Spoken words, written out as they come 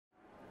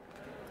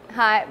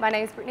Hi, my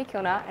name is Brittany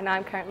Kilner and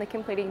I'm currently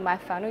completing my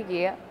final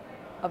year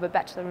of a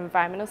Bachelor of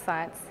Environmental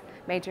Science,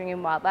 majoring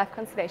in Wildlife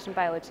Conservation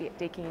Biology at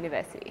Deakin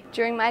University.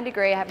 During my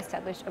degree I have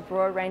established a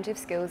broad range of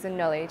skills and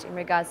knowledge in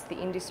regards to the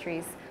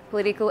industry's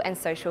political and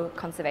social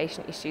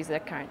conservation issues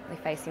that are currently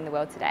facing the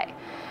world today.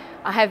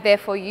 I have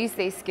therefore used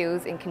these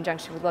skills in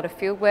conjunction with a lot of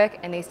field work,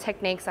 and these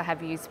techniques I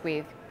have used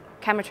with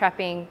camera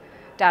trapping,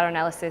 data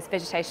analysis,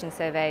 vegetation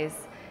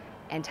surveys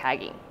and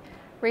tagging.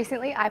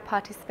 Recently, I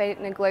participated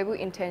in a global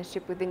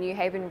internship with the New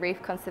Haven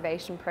Reef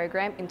Conservation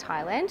Program in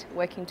Thailand,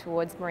 working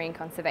towards marine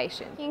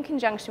conservation. In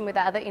conjunction with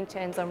other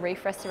interns on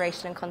reef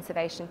restoration and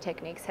conservation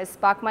techniques has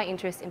sparked my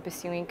interest in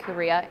pursuing a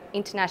career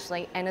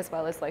internationally and as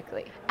well as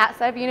locally.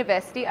 Outside of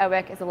university, I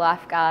work as a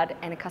lifeguard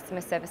and a customer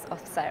service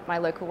officer at my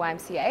local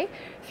YMCA.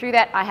 Through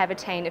that, I have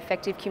attained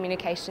effective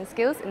communication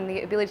skills and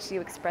the ability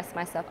to express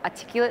myself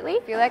articulately.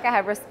 I feel like I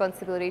have a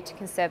responsibility to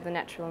conserve the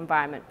natural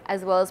environment,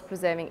 as well as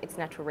preserving its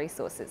natural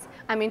resources.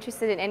 I'm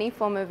interested in any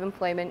form of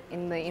employment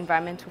in the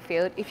environmental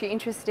field. If you're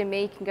interested in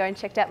me, you can go and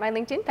check out my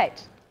LinkedIn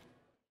page.